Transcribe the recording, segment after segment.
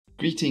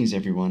Greetings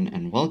everyone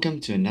and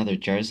welcome to another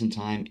Jarrison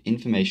Time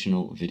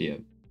informational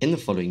video. In the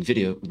following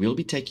video, we'll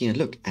be taking a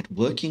look at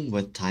working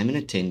with time and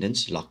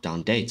attendance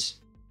lockdown dates.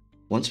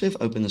 Once we've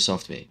opened the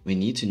software, we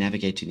need to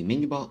navigate to the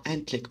menu bar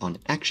and click on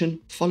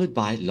Action, followed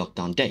by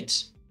Lockdown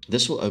Dates.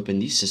 This will open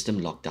the System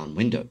Lockdown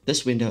window.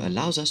 This window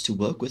allows us to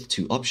work with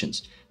two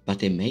options, but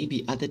there may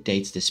be other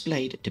dates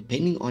displayed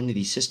depending on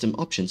the system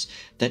options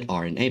that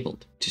are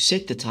enabled. To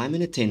set the time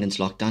and attendance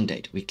lockdown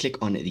date, we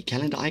click on the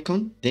calendar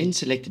icon, then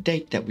select the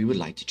date that we would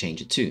like to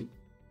change it to.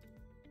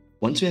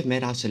 Once we have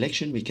made our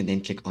selection, we can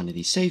then click on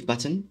the Save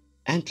button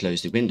and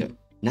close the window.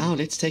 Now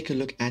let's take a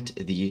look at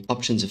the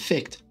options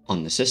effect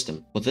on the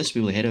system. For this,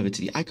 we will head over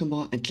to the icon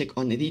bar and click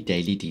on the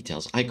Daily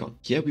Details icon.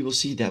 Here we will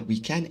see that we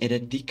can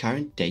edit the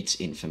current date's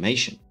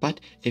information.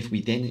 But if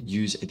we then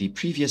use the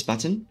previous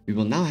button, we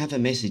will now have a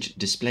message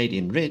displayed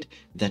in red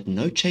that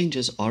no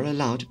changes are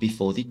allowed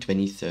before the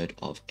 23rd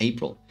of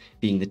April,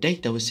 being the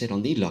date that was set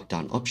on the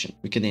lockdown option.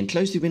 We can then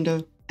close the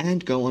window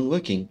and go on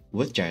working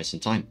with Jarrison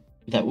Time.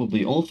 That will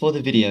be all for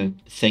the video.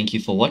 Thank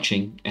you for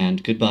watching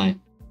and goodbye.